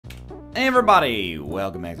Hey everybody,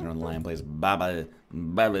 welcome back to Northernlion plays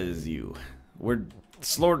Baba's You. We're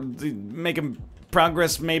slow, making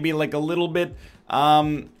progress maybe like a little bit.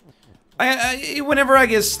 Whenever I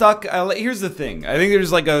get stuck, here's the thing. I think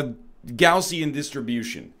there's like a Gaussian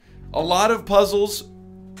distribution. A lot of puzzles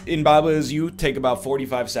in Baba Is You take about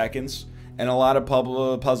 45 seconds, and a lot of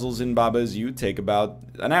puzzles in Baba Is You take about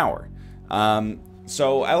an hour.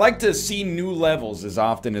 So I like to see new levels as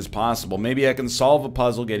often as possible. Maybe I can solve a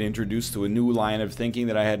puzzle, get introduced to a new line of thinking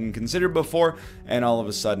that I hadn't considered before, and all of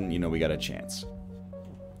a sudden, you know, we got a chance.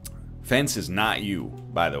 Fence is not you,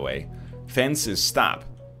 by the way. Fence is stop.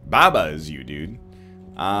 Baba is you, dude.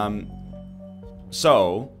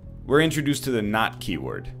 So we're introduced to the not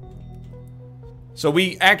keyword. So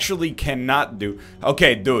we actually cannot do...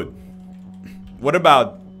 Okay, dude. What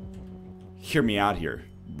about... Hear me out here,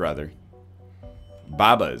 brother.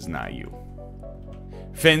 Baba is not you.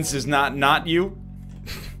 Fence is not you?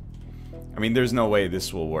 I mean, there's no way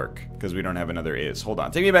this will work, because we don't have another is. Hold on,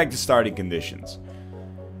 take me back to starting conditions.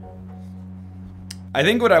 I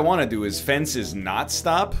think what I want to do is fence is not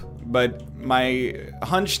stop, but my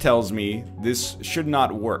hunch tells me this should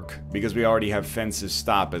not work, because we already have fence is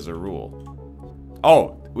stop as a rule.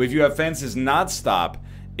 Oh, if you have fence is not stop,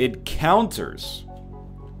 it counters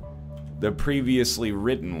the previously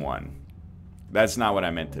written one. That's not what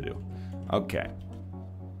I meant to do. Okay.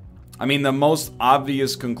 I mean, the most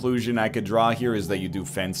obvious conclusion I could draw here is that you do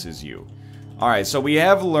fence is you. Alright, so we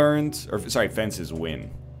have learned... Or, sorry, fence is win.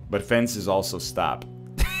 But fence is also stop.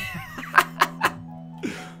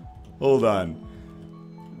 Hold on.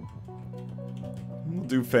 We'll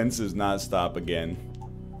do fence is not stop again.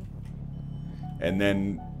 And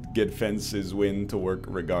then get fence is win to work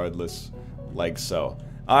regardless. Like so.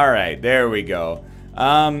 Alright, there we go.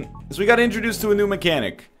 So we got introduced to a new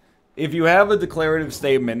mechanic. If you have a declarative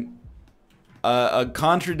statement, a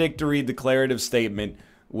contradictory declarative statement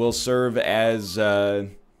will serve as a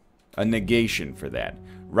negation for that.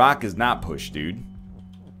 Rock is not push, dude.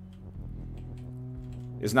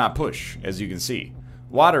 It's not push, as you can see.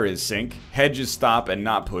 Water is sink. Hedge is stop and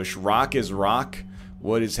not push. Rock is rock.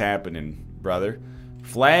 What is happening, brother?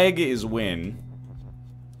 Flag is win.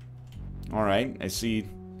 Alright, I see...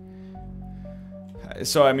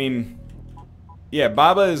 So, I mean, yeah,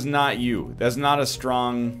 Baba is not you. That's not a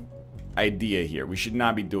strong idea here. We should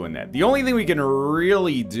not be doing that. The only thing we can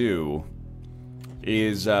really do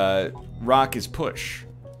is rock is push.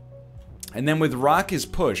 And then with rock is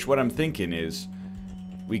push, what I'm thinking is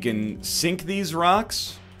we can sink these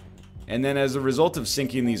rocks, and then as a result of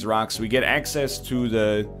sinking these rocks, we get access to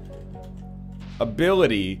the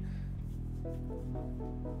ability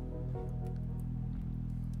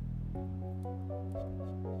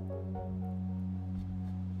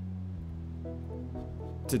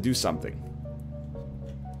to do something.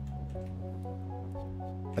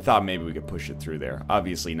 I thought maybe we could push it through there.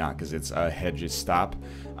 Obviously not, because it's a hedges stop.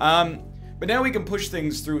 But now we can push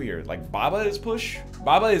things through here. Like, Baba is push?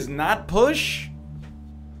 Baba is not push?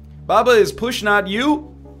 Baba is push, not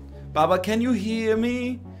you? Baba, can you hear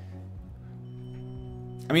me?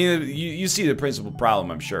 I mean, you see the principal problem,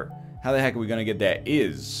 I'm sure. How the heck are we gonna get that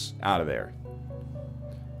is out of there?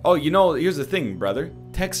 Oh, you know, here's the thing, brother.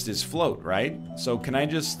 Text is float, right? So can I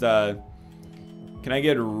just, can I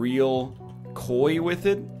get real coy with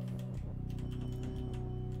it?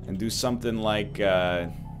 And do something like,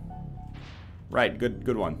 right,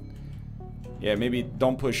 good one. Yeah, maybe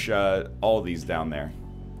don't push, all these down there.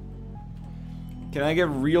 Can I get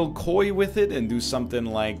real coy with it and do something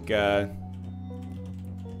like,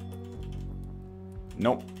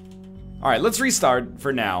 nope. Alright, let's restart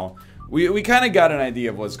for now. We kind of got an idea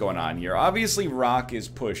of what's going on here. Obviously, rock is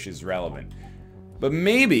push is relevant. But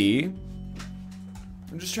maybe...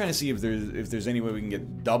 I'm just trying to see if there's any way we can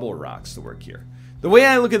get double rocks to work here. The way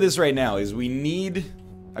I look at this right now is we need...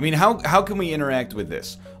 I mean, how can we interact with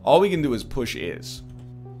this? All we can do is push is.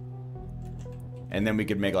 And then we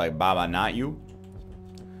could make like Baba not you.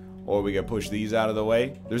 Or we could push these out of the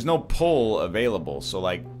way. There's no pull available, so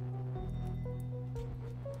like...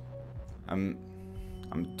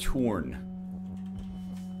 I'm torn.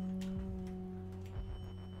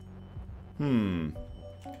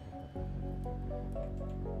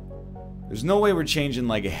 There's no way we're changing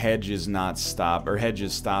like hedge is not stop, or hedge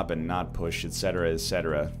is stop and not push, etc,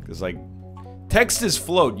 etc. Because like, text is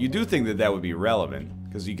float. You do think that that would be relevant.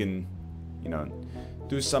 Because you can, you know,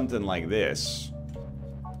 do something like this.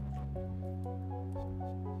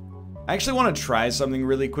 I actually want to try something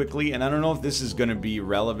really quickly, and I don't know if this is going to be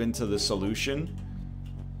relevant to the solution.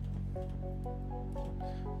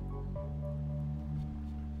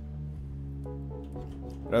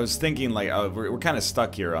 But I was thinking, like, oh, we're kind of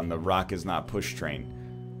stuck here on the rock is not push train.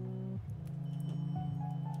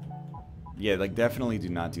 Yeah, like, definitely do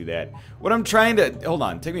not do that. What I'm trying to... Hold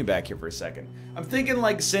on, take me back here for a second. I'm thinking,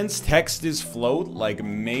 like, since text is float, like,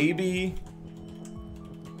 maybe...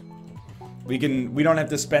 We don't have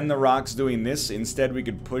to spend the rocks doing this. Instead, we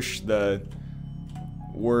could push the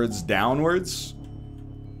words downwards.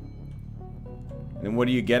 And what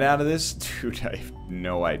do you get out of this? Dude, I have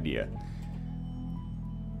no idea.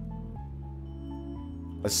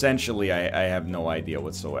 Essentially, I have no idea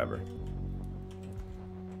whatsoever.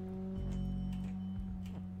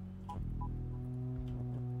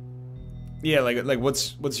 Yeah, like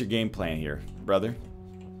what's your game plan here, brother?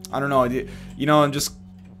 I don't know. You know, I'm just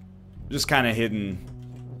kind of hitting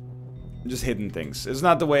things. It's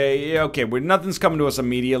not the way. Yeah, okay, nothing's coming to us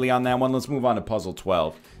immediately on that one. Let's move on to puzzle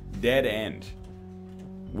 12. Dead end.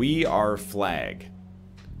 We are flag.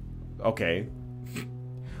 Okay.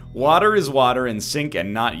 Water is water and sink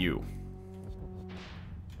and not you.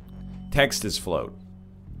 Text is float.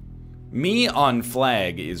 Me on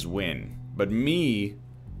flag is win. But me...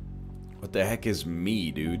 What the heck is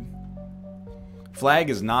me, dude? Flag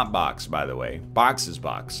is not box, by the way. Box is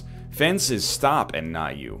box. Fence is stop and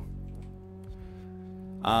not you.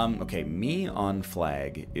 Okay, me on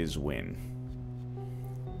flag is win.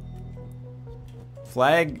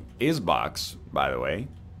 Flag is box, by the way.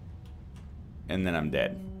 And then I'm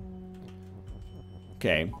dead.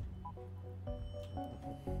 Okay.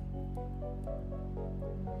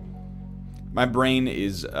 My brain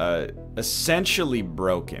is essentially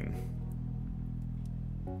broken.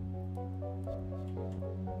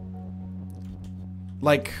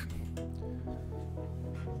 Like...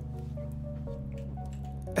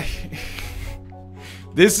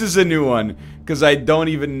 This is a new one, because I don't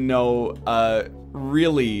even know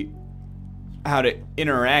really how to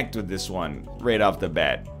interact with this one right off the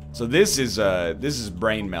bat. So this is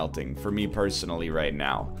brain melting for me personally right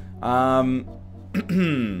now.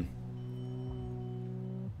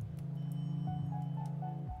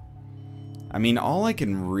 I mean, all I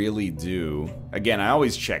can really do... Again, I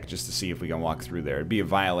always check just to see if we can walk through there. It'd be a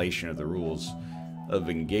violation of the rules of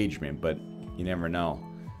engagement, but you never know.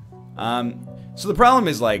 So the problem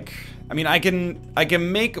is, like... I mean, I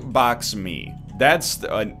can make box me. That's...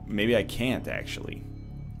 maybe I can't, actually.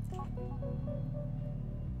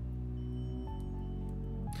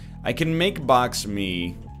 I can make box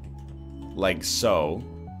me like so.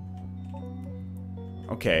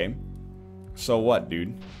 Okay. So what,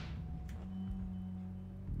 dude?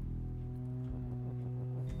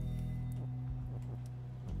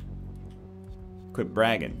 Quit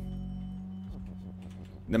bragging.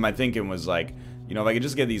 Then my thinking was like, you know, if I could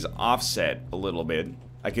just get these offset a little bit,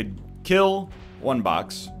 I could kill one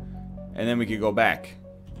box, and then we could go back.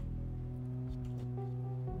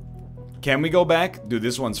 Can we go back? Dude,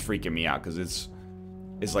 this one's freaking me out, because it's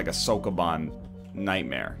like a Sokoban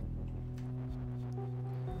nightmare.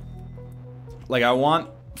 Like, I want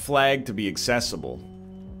flag to be accessible.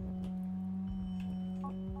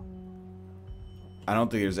 I don't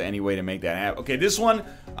think there's any way to make that happen. Okay, this one,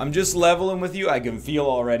 I'm just leveling with you. I can feel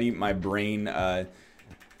already my brain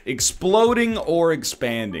exploding or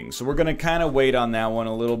expanding. So we're going to kind of wait on that one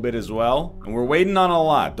a little bit as well. And we're waiting on a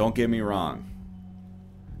lot, don't get me wrong.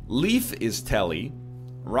 Leaf is telly.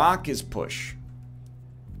 Rock is push.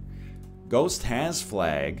 Ghost has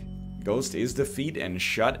flag. Ghost is defeat and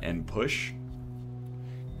shut and push.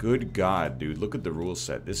 Good God, dude. Look at the rule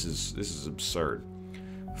set. This is absurd.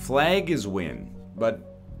 Flag is win.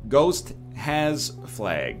 But Ghost has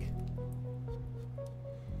flag.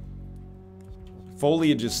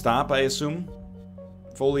 Foliage is stop, I assume.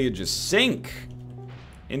 Foliage is sink.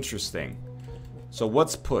 Interesting. So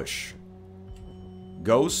what's push?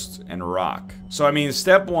 Ghost and rock. So I mean,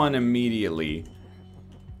 step one immediately,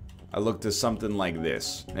 I look to something like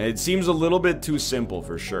this. And it seems a little bit too simple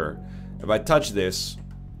for sure. If I touch this,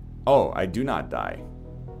 oh, I do not die.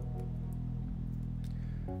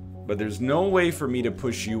 But there's no way for me to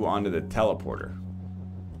push you onto the teleporter.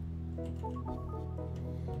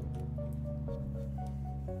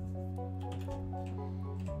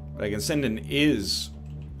 But I can send an is.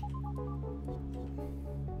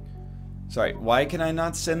 Sorry, why can I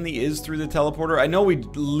not send the is through the teleporter? I know we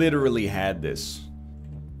literally had this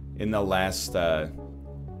in the last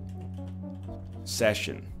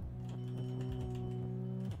session.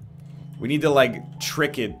 We need to, like,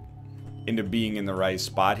 trick it into being in the right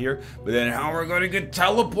spot here. But then how we're going to get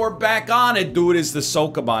teleport back on it, dude, is the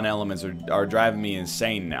Sokoban elements are driving me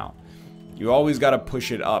insane now. You always got to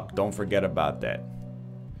push it up. Don't forget about that.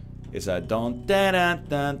 It's a don't da da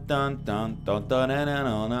da dun dun dun dun dun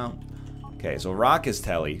dun dun. Okay, so rock is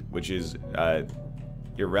telly, which is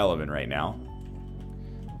irrelevant right now.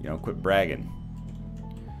 You know, quit bragging.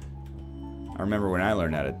 I remember when I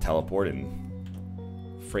learned how to teleport in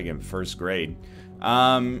friggin' first grade.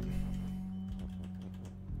 Like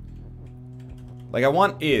I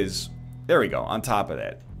want is, there we go, on top of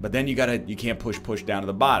that. But then you can't push down to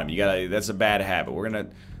the bottom. That's a bad habit. We're gonna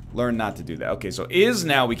learn not to do that. Okay, so is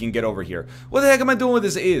now we can get over here. What the heck am I doing with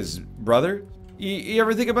this is, brother? You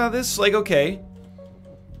ever think about this? Like, okay.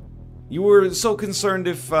 You were so concerned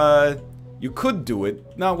if you could do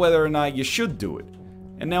it, not whether or not you should do it.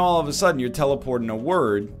 And now all of a sudden you're teleporting a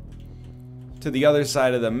word to the other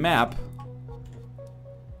side of the map.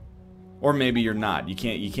 Or maybe you're not. You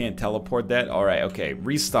can't teleport that? Alright, okay.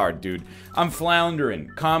 Restart, dude. I'm floundering.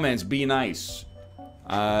 Comments, be nice.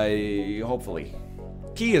 Hopefully.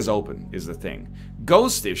 Key is open, is the thing.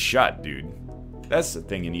 Ghost is shut, dude. That's the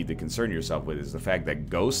thing you need to concern yourself with, is the fact that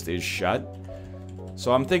ghost is shut.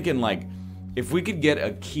 So I'm thinking, like, if we could get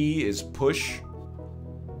a key is push,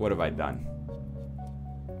 what have I done?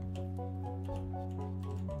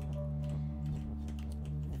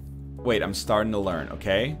 Wait, I'm starting to learn,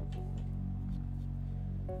 okay?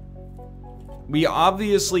 We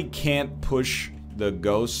obviously can't push the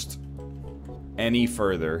ghost any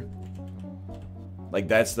further. Like,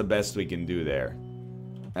 that's the best we can do there.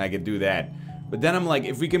 And I could do that. But then I'm like,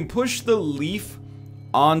 if we can push the leaf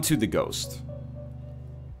onto the ghost.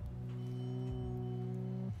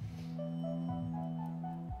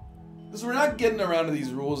 Because we're not getting around to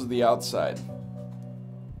these rules of the outside.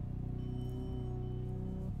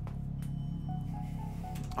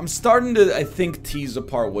 I'm starting to, I think, tease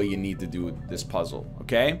apart what you need to do with this puzzle,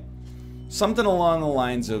 okay? Something along the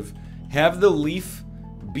lines of have the leaf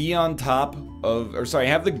be on top of, or sorry,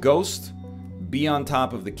 have the ghost be on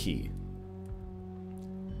top of the key.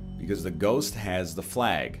 Because the ghost has the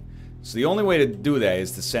flag. So the only way to do that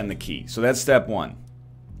is to send the key. So that's step one.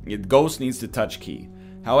 The ghost needs to touch key.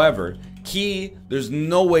 However, key, there's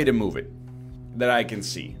no way to move it that I can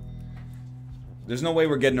see. There's no way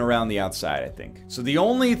we're getting around the outside, I think. So the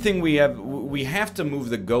only thing we have to move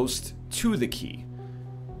the ghost to the key.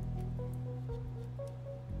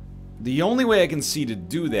 The only way I can see to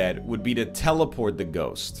do that would be to teleport the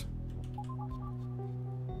ghost.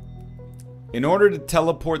 In order to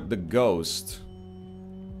teleport the ghost,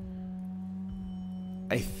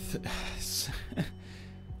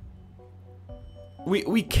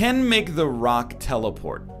 we can make the rock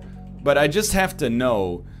teleport, but I just have to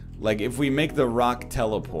know, like, if we make the rock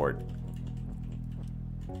teleport,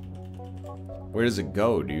 where does it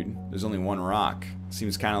go, dude? There's only one rock.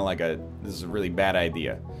 Seems kind of like this is a really bad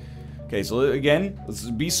idea. Okay, so again,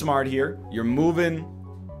 let's be smart here. You're moving.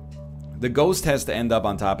 The ghost has to end up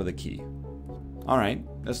on top of the key. Alright,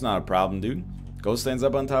 that's not a problem, dude. Ghost ends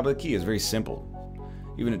up on top of the key. It's very simple.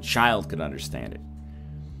 Even a child could understand it.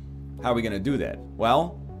 How are we gonna do that?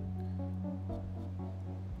 Well,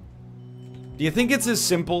 do you think it's as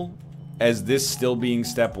simple as this still being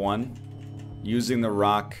step one? Using the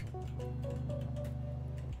rock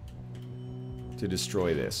to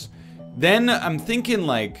destroy this. Then I'm thinking,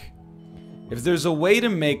 like, if there's a way to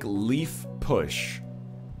make leaf push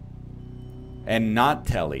and not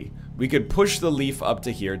telly, we could push the leaf up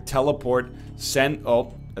to here, teleport, send,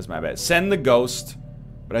 oh, that's my bad, send the ghost,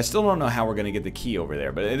 but I still don't know how we're gonna get the key over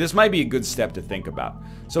there, but this might be a good step to think about.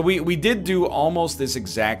 So we did do almost this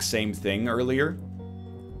exact same thing earlier.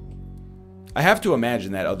 I have to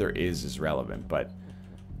imagine that other is relevant, but...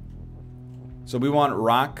 So we want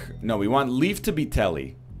rock, no, we want leaf to be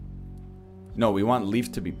telly. No, we want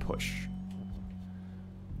leaf to be push.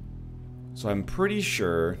 So I'm pretty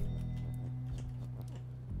sure...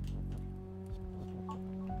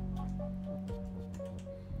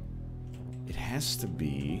 it has to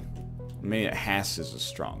be... I mean, has is a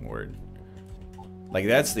strong word. Like,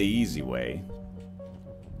 that's the easy way.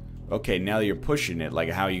 Okay, now that you're pushing it, like,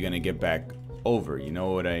 how are you gonna get back over? You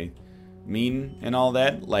know what I mean and all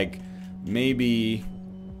that? Like, maybe...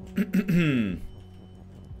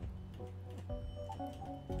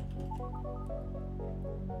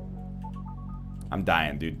 I'm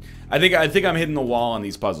dying, dude. I think I'm hitting the wall on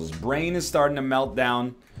these puzzles. Brain is starting to melt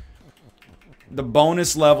down. The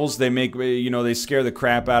bonus levels, they make, you know, they scare the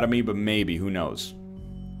crap out of me, but maybe, who knows?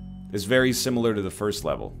 It's very similar to the first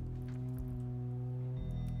level.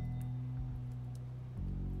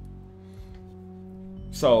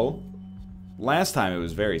 So, last time it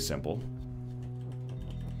was very simple.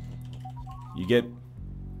 You get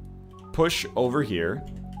push over here.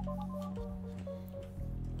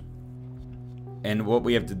 And what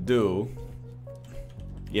we have to do...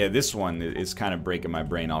 Yeah, this one is kind of breaking my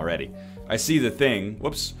brain already. I see the thing.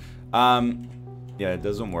 Whoops. Yeah, it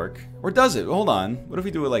doesn't work. Or does it? Hold on. What if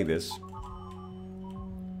we do it like this?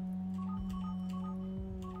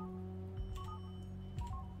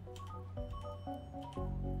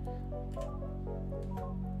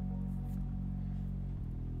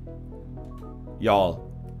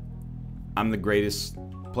 Y'all, I'm the greatest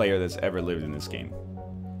player that's ever lived in this game.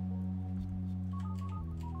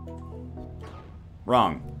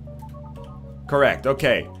 Wrong. Correct.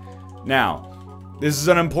 Okay. Now, this is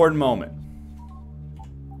an important moment.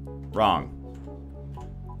 Wrong.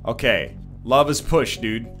 Okay. Love is push,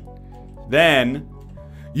 dude. Then,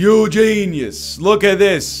 you genius. Look at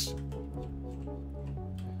this.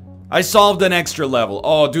 I solved an extra level.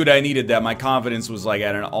 Oh, dude, I needed that. My confidence was like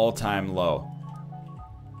at an all-time low.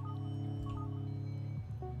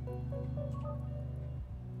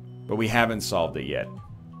 But we haven't solved it yet.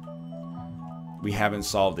 We haven't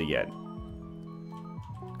solved it yet.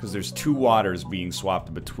 Because there's two waters being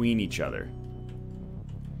swapped between each other.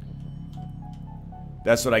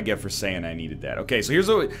 That's what I get for saying I needed that. Okay, so here's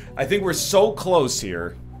what... I think we're so close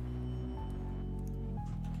here.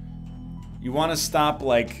 You want to stop,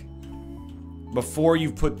 like... before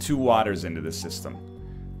you've put two waters into the system.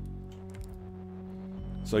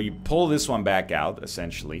 So you pull this one back out,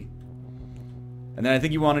 essentially. And then I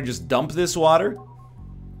think you want to just dump this water.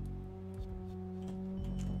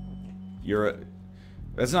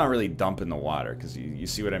 That's not really dumping the water, because you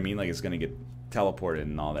see what I mean? Like, it's going to get teleported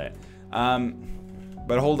and all that.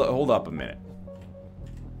 But hold up a minute.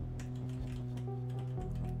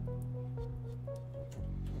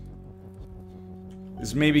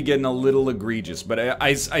 This may be getting a little egregious, but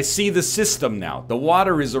I see the system now. The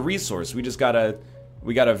water is a resource. We gotta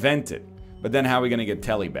vent it. But then how are we gonna get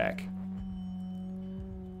Telly back?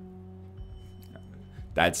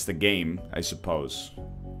 That's the game, I suppose.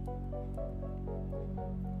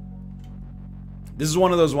 This is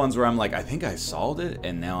one of those ones where I'm like, I think I solved it,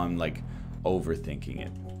 and now I'm like overthinking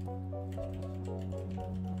it.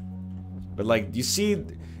 But like, you see,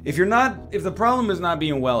 if the problem is not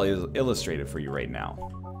being well illustrated for you right now,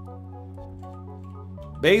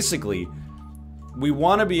 basically, we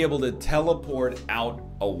want to be able to teleport out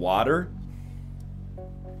a water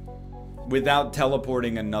without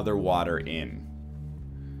teleporting another water in.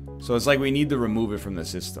 So it's like we need to remove it from the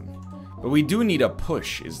system. But we do need a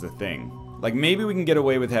push, is the thing. Like, maybe we can get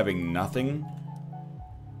away with having nothing.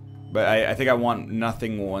 But I think I want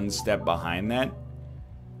nothing one step behind that.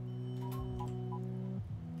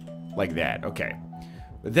 Like that, okay.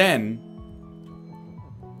 But then,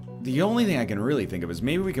 the only thing I can really think of is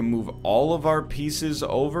maybe we can move all of our pieces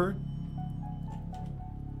over.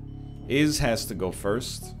 Is has to go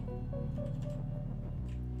first.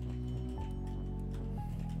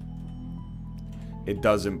 It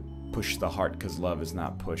doesn't push the heart because love is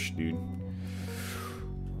not pushed, dude.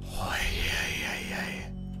 Oh, yeah.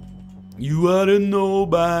 You ought to know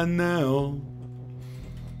by now.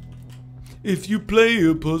 If you play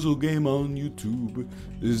a puzzle game on YouTube,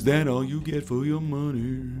 is that all you get for your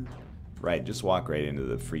money? Right, just walk right into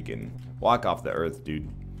the freaking... Walk off the earth, dude.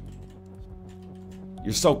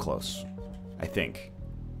 You're so close, I think.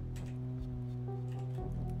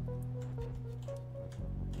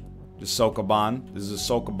 The Sokoban. This is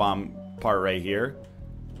a Sokoban part right here.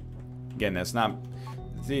 Again, that's not...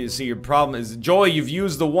 See, your problem is... Joy, you've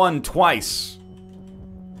used the one twice.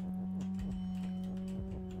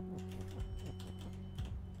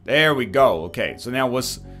 There we go. Okay, so now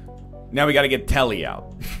now we gotta get Telly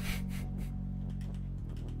out.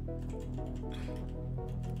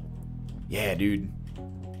 Yeah, dude.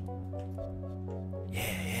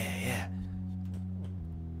 Yeah.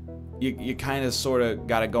 You kind of, sort of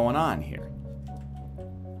got it going on here.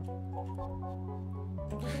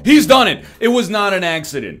 He's done it! It was not an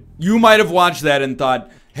accident. You might have watched that and thought,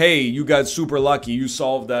 hey, you got super lucky. You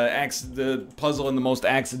solved the puzzle in the most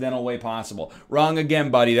accidental way possible. Wrong again,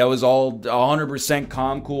 buddy. That was all 100%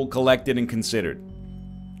 calm, cool, collected, and considered.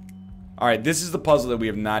 Alright, this is the puzzle that we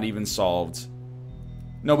have not even solved.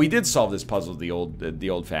 No, we did solve this puzzle the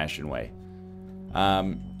old-fashioned way.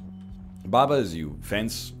 Baba is you.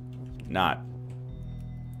 Fence, not.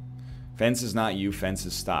 Fence is not you. Fence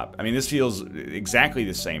is stop. I mean, this feels exactly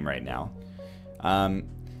the same right now.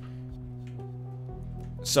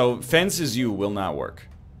 So, fence is you will not work.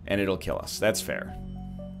 And it'll kill us. That's fair.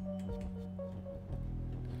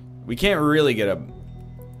 We can't really get a...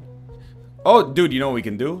 Oh, dude, you know what we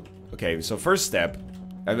can do? Okay, so first step...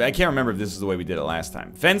 I can't remember if this is the way we did it last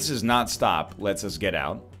time. Fence is not stop. Lets us get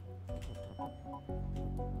out.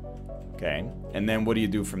 Okay. And then what do you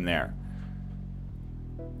do from there?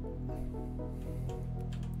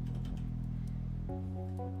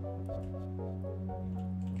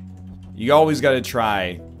 You always gotta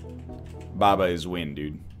try Baba is win,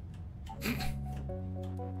 dude.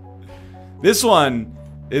 This one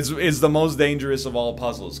is the most dangerous of all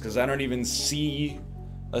puzzles, because I don't even see,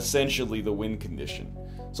 essentially, the win condition.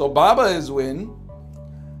 So Baba is win.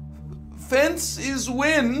 Fence is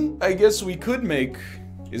win. I guess we could make...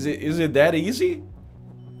 Is it that easy?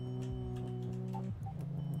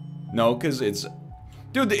 No, because it's...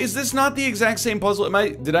 Dude, is this not the exact same puzzle?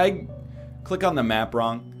 Did I click on the map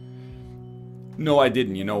wrong? No, I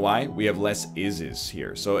didn't. You know why? We have less ises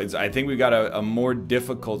here. So I think we got a more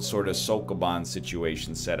difficult sort of Sokoban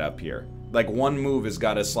situation set up here. Like, one move has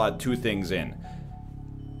got to slot 2 things in.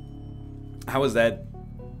 How is that?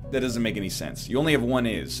 That doesn't make any sense. You only have 1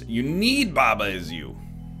 is. You need Baba is you.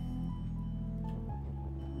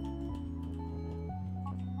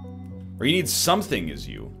 Or you need something is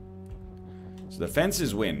you. So the fence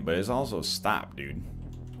is win, but it's also stop, dude.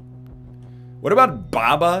 What about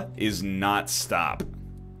Baba is not stop?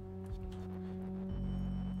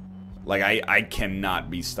 Like, I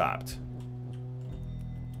cannot be stopped.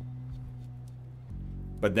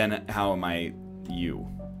 But then, how am I you?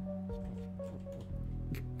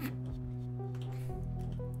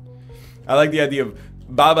 I like the idea of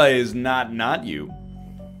Baba is not you.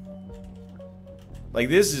 Like,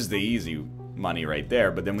 this is the easy money right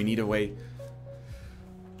there, but then we need a way...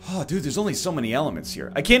 Oh, dude, there's only so many elements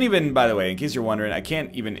here. I can't even, by the way, in case you're wondering, I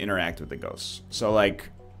can't even interact with the ghosts. So, like,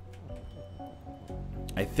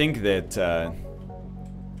 I think that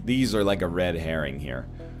these are like a red herring here.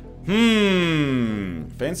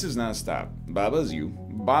 Fence is not stop. Baba is you.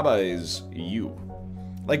 Baba is you.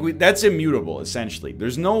 Like, that's immutable, essentially.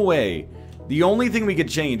 There's no way. The only thing we could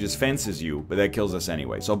change is fence is you, but that kills us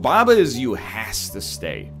anyway. So Baba is you has to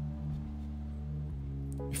stay.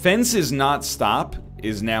 Fence is not stop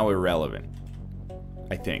is now irrelevant,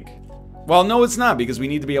 I think. Well, no, it's not, because we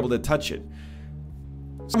need to be able to touch it.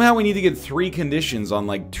 Somehow we need to get 3 conditions on,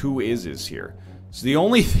 like, 2 ises here. So the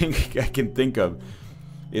only thing I can think of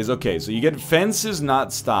is, okay, so you get fence is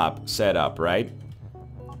not stop set up, right?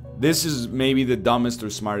 This is maybe the dumbest or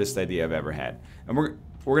smartest idea I've ever had. And we're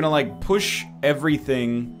gonna, like, push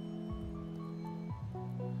everything.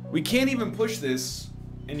 We can't even push this.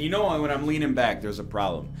 And you know, when I'm leaning back, there's a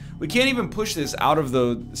problem. We can't even push this out of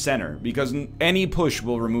the center, because any push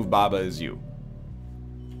will remove Baba as you.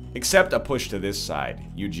 Except a push to this side,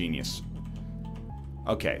 you genius.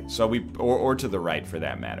 Okay, so or to the right for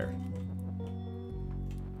that matter.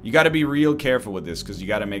 You gotta be real careful with this, because you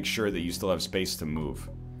gotta make sure that you still have space to move.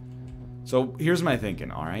 So here's my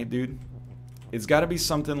thinking, alright, dude? It's gotta be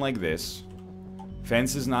something like this.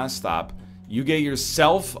 Fence is not stop. You get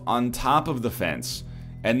yourself on top of the fence.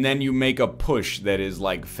 And then you make a push that is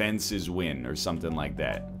like fence is win or something like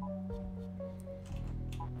that.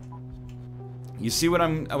 You see what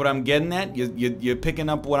I'm getting at? You picking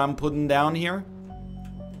up what I'm putting down here?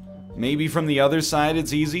 Maybe from the other side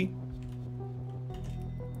it's easy.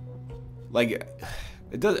 Like,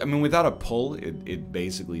 it does. I mean, without a pull, it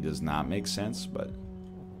basically does not make sense. But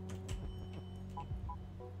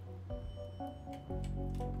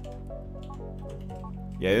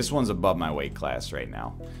yeah, this one's above my weight class right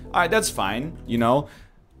now. Alright, that's fine, you know.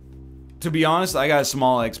 To be honest, I got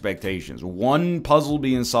small expectations. 1 puzzle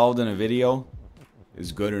being solved in a video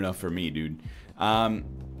is good enough for me, dude. So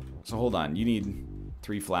hold on, you need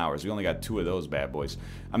 3 flowers. We only got 2 of those bad boys.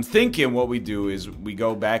 I'm thinking what we do is we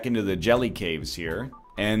go back into the jelly caves here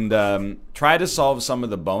and try to solve some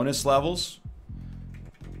of the bonus levels.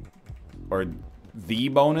 Or the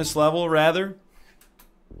bonus level, rather.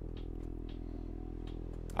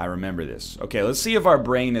 I remember this. Okay, let's see if our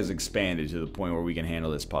brain has expanded to the point where we can handle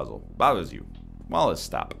this puzzle. Bothers you. Well, let's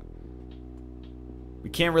stop. We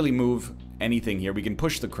can't really move anything here. We can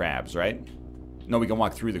push the crabs, right? No, we can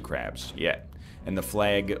walk through the crabs. Yeah. And the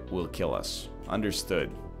flag will kill us. Understood.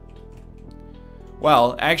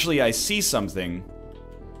 Well, actually, I see something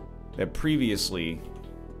that previously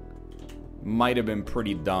might have been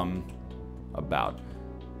pretty dumb about.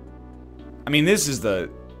 I mean, this is the...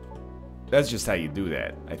 That's just how you do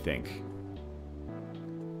that, I think.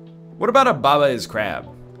 What about a Baba is crab?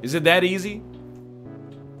 Is it that easy?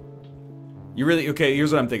 You really... Okay,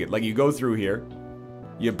 here's what I'm thinking. Like, you go through here.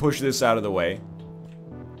 You push this out of the way.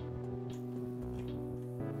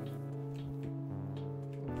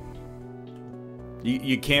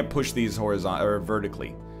 You can't push these horizontally or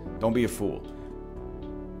vertically. Don't be a fool.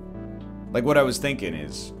 Like, what I was thinking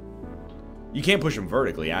is... You can't push them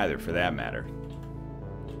vertically either, for that matter.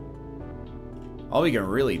 All we can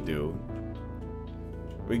really do,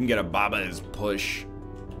 we can get a Baba's push.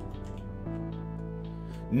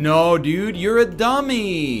 No, dude, you're a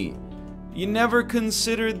dummy. You never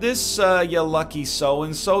considered this, you lucky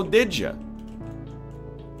so-and-so, did ya?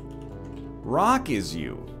 Rock is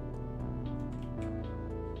you.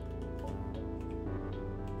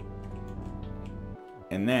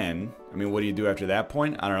 And then, I mean, what do you do after that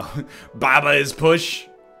point? I don't know. Baba is push.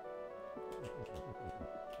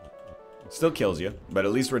 Still kills you, but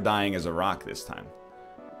at least we're dying as a rock this time.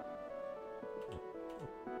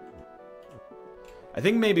 I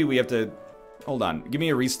think maybe we have to... Hold on. Give me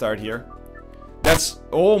a restart here. That's...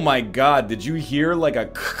 Oh my god. Did you hear like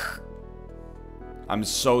a... I'm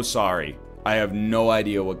so sorry. I have no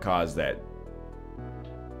idea what caused that.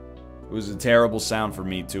 It was a terrible sound for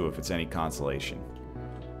me too, if it's any consolation.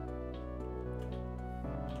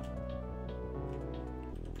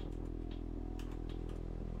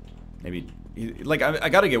 Maybe... Like, I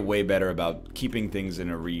gotta get way better about keeping things in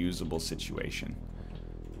a reusable situation.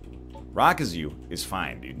 Rock as you is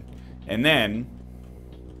fine, dude. And then,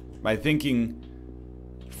 by thinking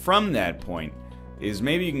from that point, is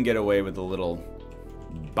maybe you can get away with a little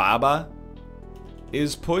Baba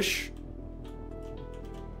is push.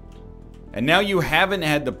 And now you haven't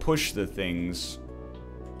had to push the things.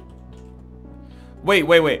 Wait.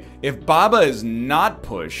 If Baba is not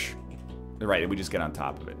push, right, we just get on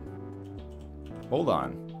top of it. Hold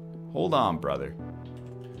on, brother.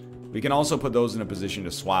 We can also put those in a position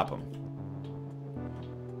to swap them.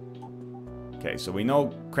 Okay, so we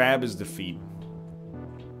know crab is defeat.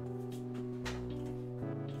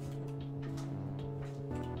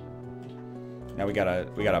 Now we got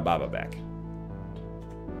a Baba back.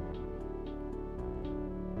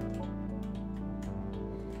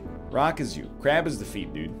 Rock is you. Crab is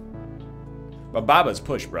defeat, dude. But Baba's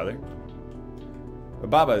push, brother.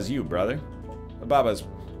 But Baba is you, brother. But Baba's...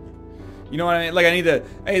 You know what I mean? Like, I need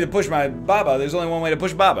to push my Baba. There's only one way to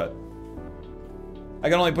push Baba. I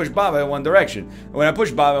can only push Baba in one direction. And when I push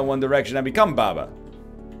Baba in one direction, I become Baba.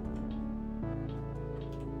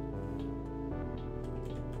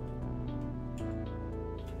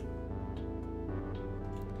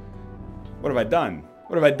 What have I done?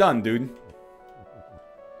 What have I done, dude?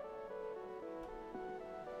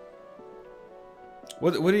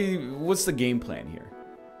 What's the game plan here?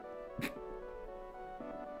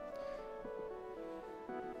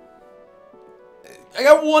 I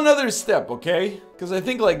got one other step, okay? Because I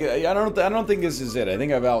think, like, I don't think this is it. I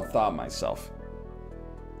think I've outthought myself.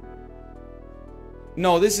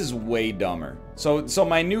 No, this is way dumber. So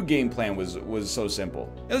my new game plan was so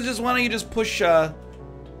simple. It was just, why don't you just push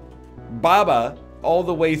Baba all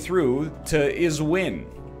the way through to is win?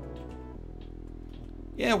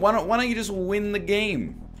 Yeah, why don't you just win the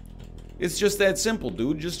game? It's just that simple,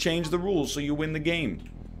 dude. Just change the rules so you win the game.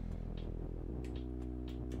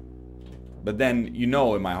 But then, you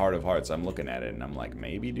know, in my heart of hearts, I'm looking at it and I'm like,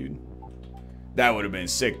 maybe, dude. That would have been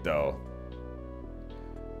sick, though.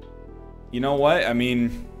 You know what? I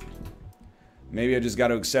mean, maybe I just got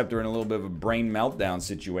to accept we're in a little bit of a brain meltdown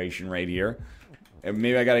situation right here. And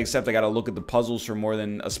maybe I got to accept I got to look at the puzzles for more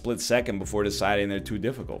than a split second before deciding they're too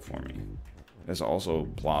difficult for me. That's also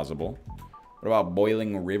plausible. What about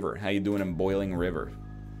Boiling River? How you doing in Boiling River?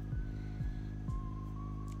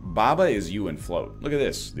 Baba is you and float. Look at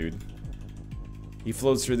this, dude. He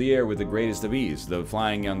floats through the air with the greatest of ease. The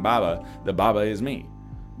flying young Baba, the Baba is me.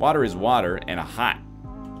 Water is water and a hot.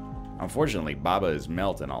 Unfortunately, Baba is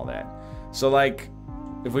melt and all that. So, like,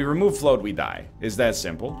 if we remove float, we die. Is that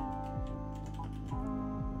simple?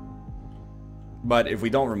 But if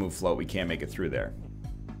we don't remove float, we can't make it through there.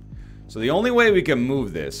 So the only way we can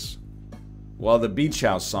move this, while the Beach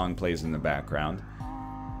House song plays in the background,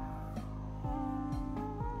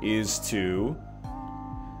 is to...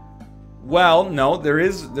 Well, no, there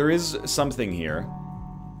is something here.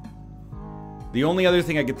 The only other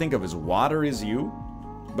thing I could think of is water is you.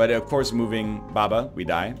 But of course, moving Baba, we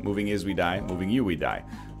die. Moving is, we die. Moving you, we die.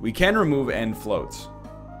 We can remove and floats.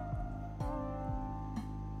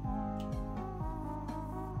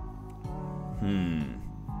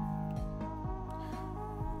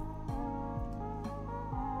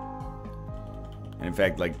 And in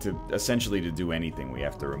fact, like, essentially to do anything, we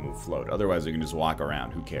have to remove float. Otherwise, we can just walk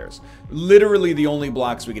around. Who cares? Literally, the only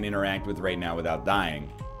blocks we can interact with right now without dying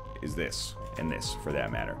is this. And this, for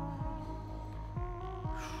that matter.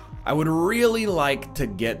 I would really like to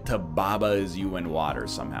get to Baba is you and water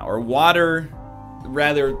somehow. Or water...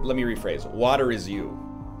 Rather, let me rephrase. Water is you.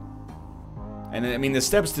 And, I mean, the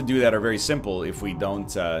steps to do that are very simple if we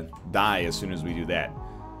don't die as soon as we do that.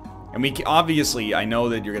 And we obviously, I know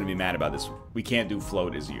that you're going to be mad about this. We can't do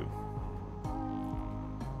float as you.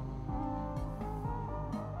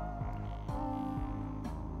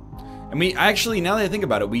 And we actually, now that I think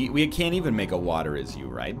about it, we can't even make a water is you,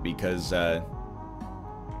 right? Because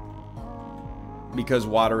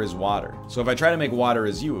water is water. So if I try to make water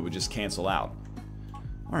is you, it would just cancel out.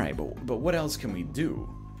 All right, but what else can we do?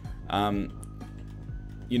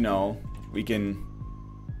 You know, we can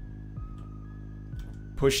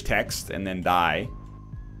push text and then die.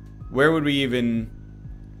 Where would we even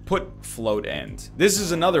put float end? This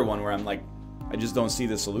is another one where I'm like, I just don't see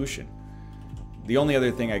the solution. The only other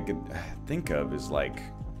thing I could think of is like,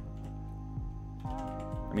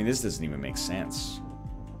 I mean, this doesn't even make sense.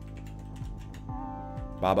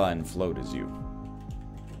 Baba and float is you.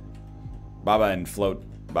 Baba and float,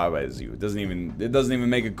 Baba is you. It doesn't even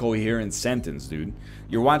make a coherent sentence, dude.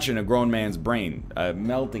 You're watching a grown man's brain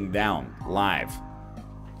melting down live.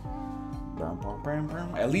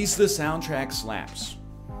 At least the soundtrack slaps.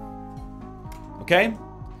 Okay?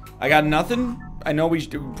 I got nothing. I know we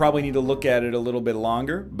probably need to look at it a little bit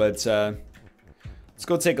longer, but let's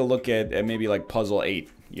go take a look at maybe like puzzle 8,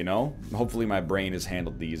 you know? Hopefully my brain has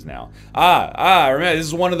handled these now. Remember, this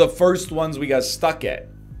is one of the first ones we got stuck at.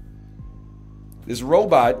 This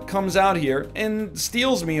robot comes out here and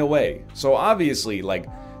steals me away. So obviously, like,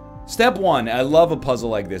 step 1, I love a puzzle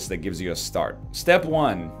like this that gives you a start. Step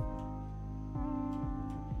 1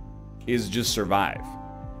 is just survive.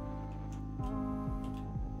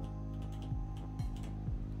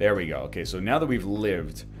 There we go. Okay, so now that we've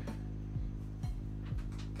lived,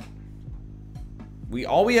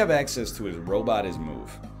 all we have access to is robot is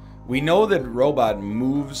move. We know that robot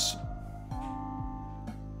moves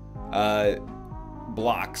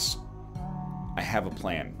blocks. I have a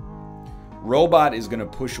plan. Robot is gonna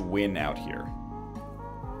push Win out here.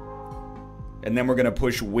 And then we're gonna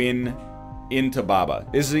push Win into Baba.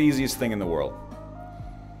 This is the easiest thing in the world.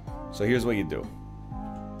 So here's what you do.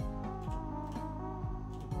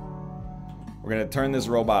 We're gonna turn this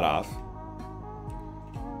robot off.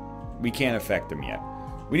 We can't affect him yet.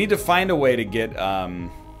 We need to find a way to get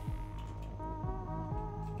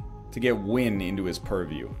Win into his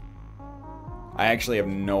purview. I actually have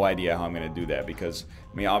no idea how I'm gonna do that because,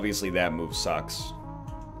 I mean, obviously that move sucks.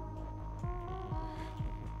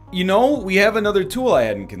 You know, we have another tool I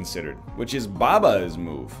hadn't considered, which is Baba's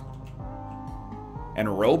move.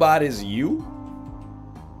 And robot is you?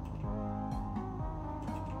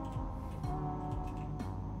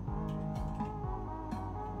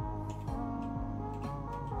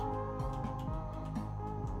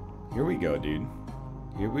 Here we go, dude.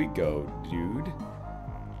 Here we go, dude.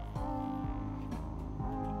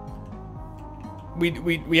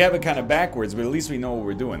 We have it kind of backwards, but at least we know what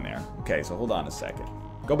we're doing there. Okay, so hold on a second.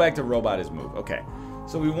 Go back to robot is move. Okay,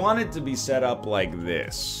 so we want it to be set up like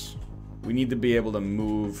this. We need to be able to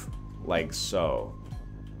move like so.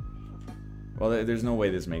 Well, there's no way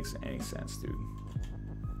this makes any sense, dude.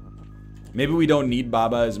 Maybe we don't need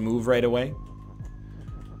Baba's move right away.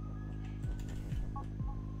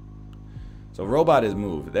 So robot is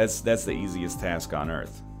move. That's the easiest task on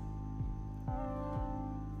earth.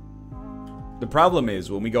 The problem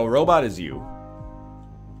is when we go robot is you.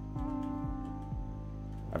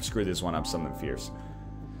 I've screwed this one up something fierce.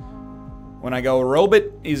 When I go robot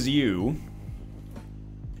is you,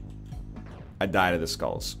 I die to the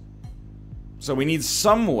skulls. So we need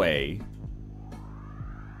some way.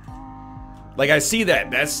 Like, I see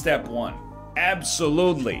that. That's step 1.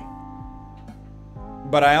 Absolutely.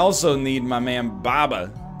 But I also need my man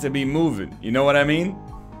Baba to be moving. You know what I mean?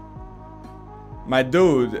 My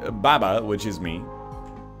dude, Baba, which is me,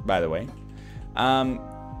 by the way.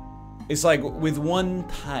 It's like with one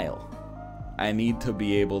tile, I need to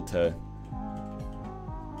be able to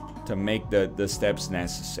make the steps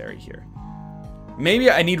necessary here.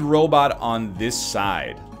 Maybe I need robot on this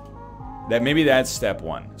side. Maybe that's step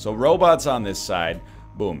 1. So robot's on this side.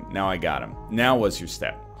 Boom. Now I got him. Now what's your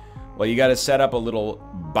step? Well, you got to set up a little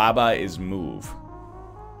Baba is move,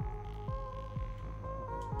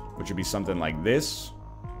 which would be something like this.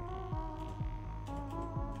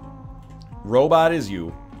 Robot is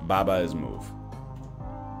you, Baba is move.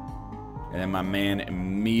 And then my man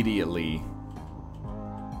immediately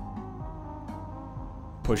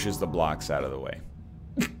pushes the blocks out of the way.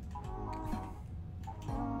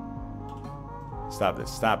 Stop this,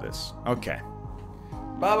 stop this. Okay.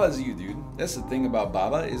 Baba's you, dude. That's the thing about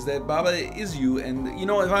Baba, is that Baba is you, and you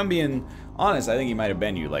know, if I'm being honest, I think he might have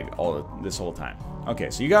been you like this whole time.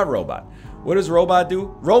 Okay, so you got robot. What does robot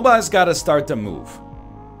do? Robot's got to start to move.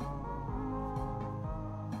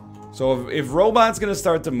 So if robot's gonna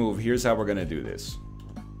start to move, here's how we're gonna do this.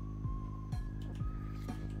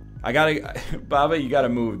 Baba, you gotta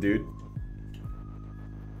move, dude.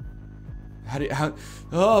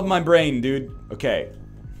 Oh, my brain, dude. Okay.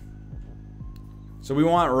 So we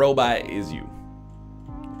want robot is you.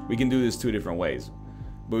 We can do this 2 different ways.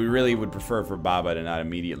 But we really would prefer for Baba to not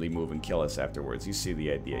immediately move and kill us afterwards. You see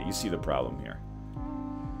the idea. You see the problem here.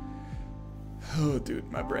 Oh, dude,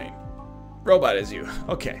 my brain. Robot is you.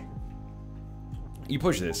 Okay. You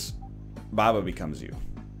push this. Baba becomes you.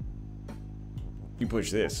 You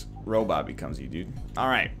push this. Robot becomes you, dude.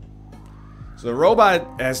 Alright. So the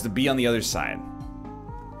robot has to be on the other side.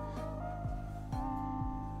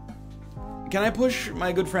 Can I push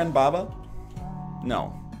my good friend Baba?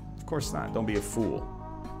 No. Of course not. Don't be a fool.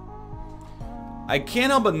 I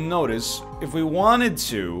can't help but notice, if we wanted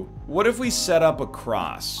to, what if we set up a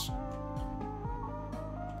cross?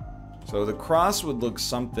 So the cross would look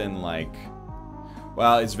something like...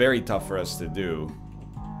 Well, it's very tough for us to do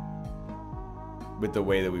with the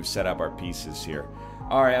way that we've set up our pieces here.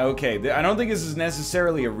 Alright, okay. I don't think this is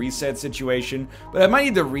necessarily a reset situation, but I might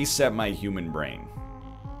need to reset my human brain.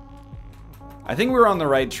 I think we're on the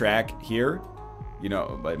right track here. You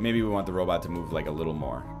know, but maybe we want the robot to move like a little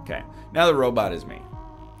more. Okay. Now the robot is me.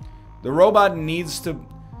 The robot needs to...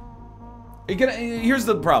 Here's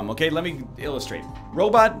the problem, okay? Let me illustrate.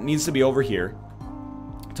 Robot needs to be over here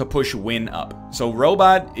to push Win up. So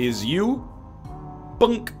robot is you.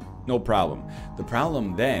 Bunk. No problem. The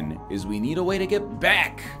problem then is we need a way to get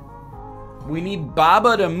back. We need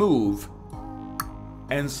Baba to move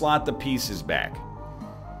and slot the pieces back.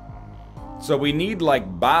 So we need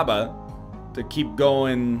like Baba to keep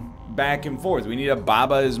going back and forth. We need a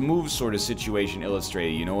Baba's move sort of situation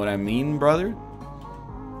illustrated. You know what I mean, brother?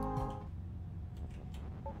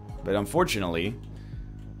 But unfortunately,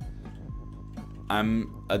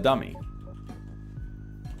 I'm a dummy.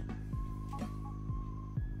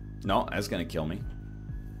 No, that's gonna kill me.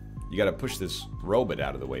 You gotta push this robot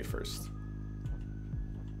out of the way first.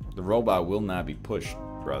 The robot will not be pushed,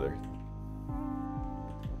 brother.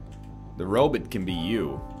 The robot can be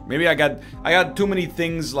you. Maybe I got too many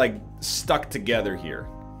things like stuck together here.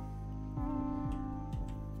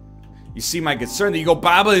 You see my concern that you go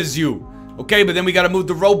Baba is you. Okay, but then we gotta move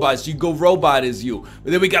the robot, so you go robot is you.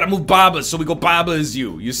 But then we gotta move Baba, so we go Baba is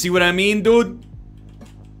you. You see what I mean, dude?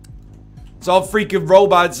 It's all freaking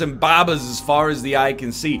robots and Babas as far as the eye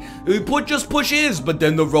can see. Just push is, but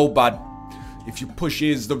then the robot. If you push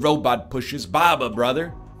is, the robot pushes Baba,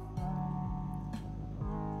 brother.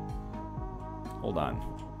 Hold on.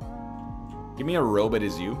 Give me a robot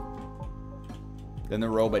is you. Then the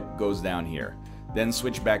robot goes down here. Then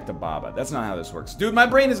switch back to Baba. That's not how this works. Dude, my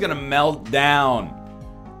brain is gonna melt down.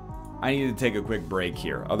 I need to take a quick break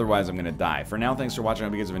here. Otherwise, I'm gonna die. For now, thanks for watching. I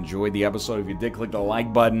hope you guys have enjoyed the episode. If you did, click the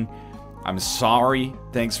like button. I'm sorry.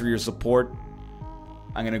 Thanks for your support.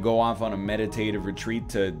 I'm gonna go off on a meditative retreat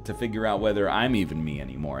to figure out whether I'm even me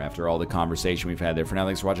anymore after all the conversation we've had there. For now,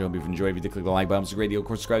 thanks for watching. I hope you've enjoyed. If you did, click the like button. It's a great deal. Of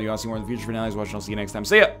course, subscribe if you want to see more in the future. For now, thanks for watching. I'll see you next time.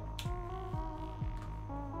 See ya!